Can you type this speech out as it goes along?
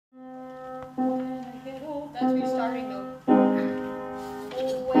That's restarting though.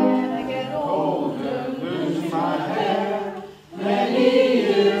 When I get older, lose my hair, many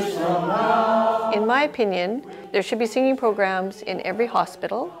years from now. In my opinion, there should be singing programs in every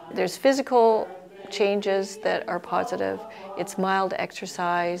hospital. There's physical changes that are positive. It's mild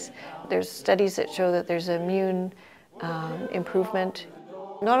exercise. There's studies that show that there's immune improvement.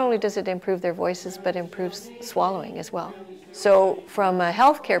 Not only does it improve their voices, but improves swallowing as well. So from a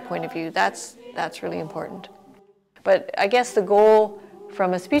healthcare point of view, that's really important. But I guess the goal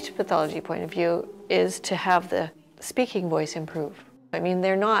from a speech pathology point of view is to have the speaking voice improve. I mean,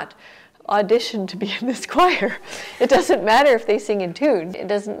 they're not auditioned to be in this choir. It doesn't matter if they sing in tune. It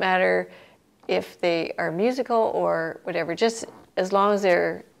doesn't matter if they are musical or whatever, just as long as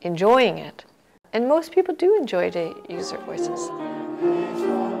they're enjoying it. And most people do enjoy to use their voices.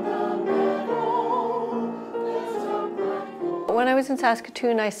 When I was in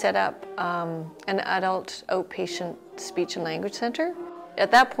Saskatoon, I set up an adult outpatient speech and language center.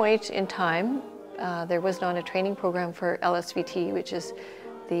 At that point in time, there was not a training program for LSVT, which is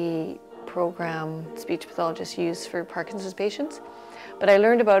the program speech pathologists use for Parkinson's patients. But I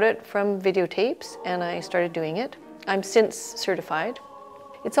learned about it from videotapes and I started doing it. I'm since certified.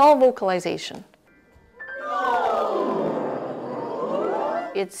 It's all vocalization.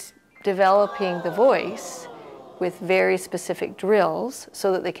 It's developing the voice with very specific drills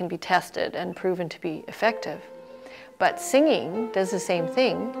so that they can be tested and proven to be effective. But singing does the same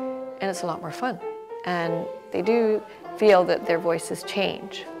thing and it's a lot more fun. And they do feel that their voices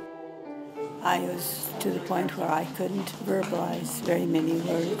change. I was to the point where I couldn't verbalize very many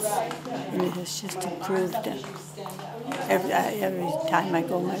words, and it has just improved. Every time I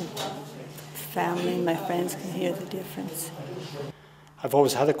go, my family, my friends can hear the difference. I've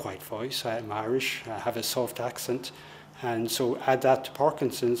always had a quiet voice. I'm Irish, I have a soft accent, and so add that to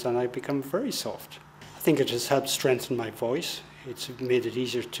Parkinson's and I become very soft. I think it has helped strengthen my voice. It's made it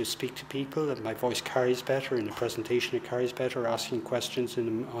easier to speak to people, and my voice carries better. In the presentation it carries better, asking questions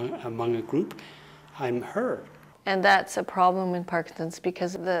among a group. I'm heard. And that's a problem in Parkinson's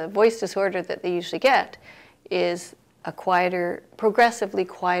because the voice disorder that they usually get is a quieter, progressively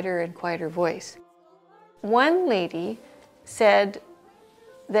quieter and quieter voice. One lady said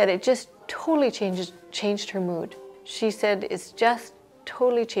that it just totally changed her mood. She said it's just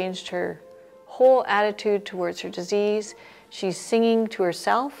totally changed her whole attitude towards her disease. She's singing to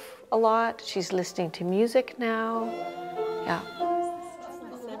herself a lot. She's listening to music now. Yeah.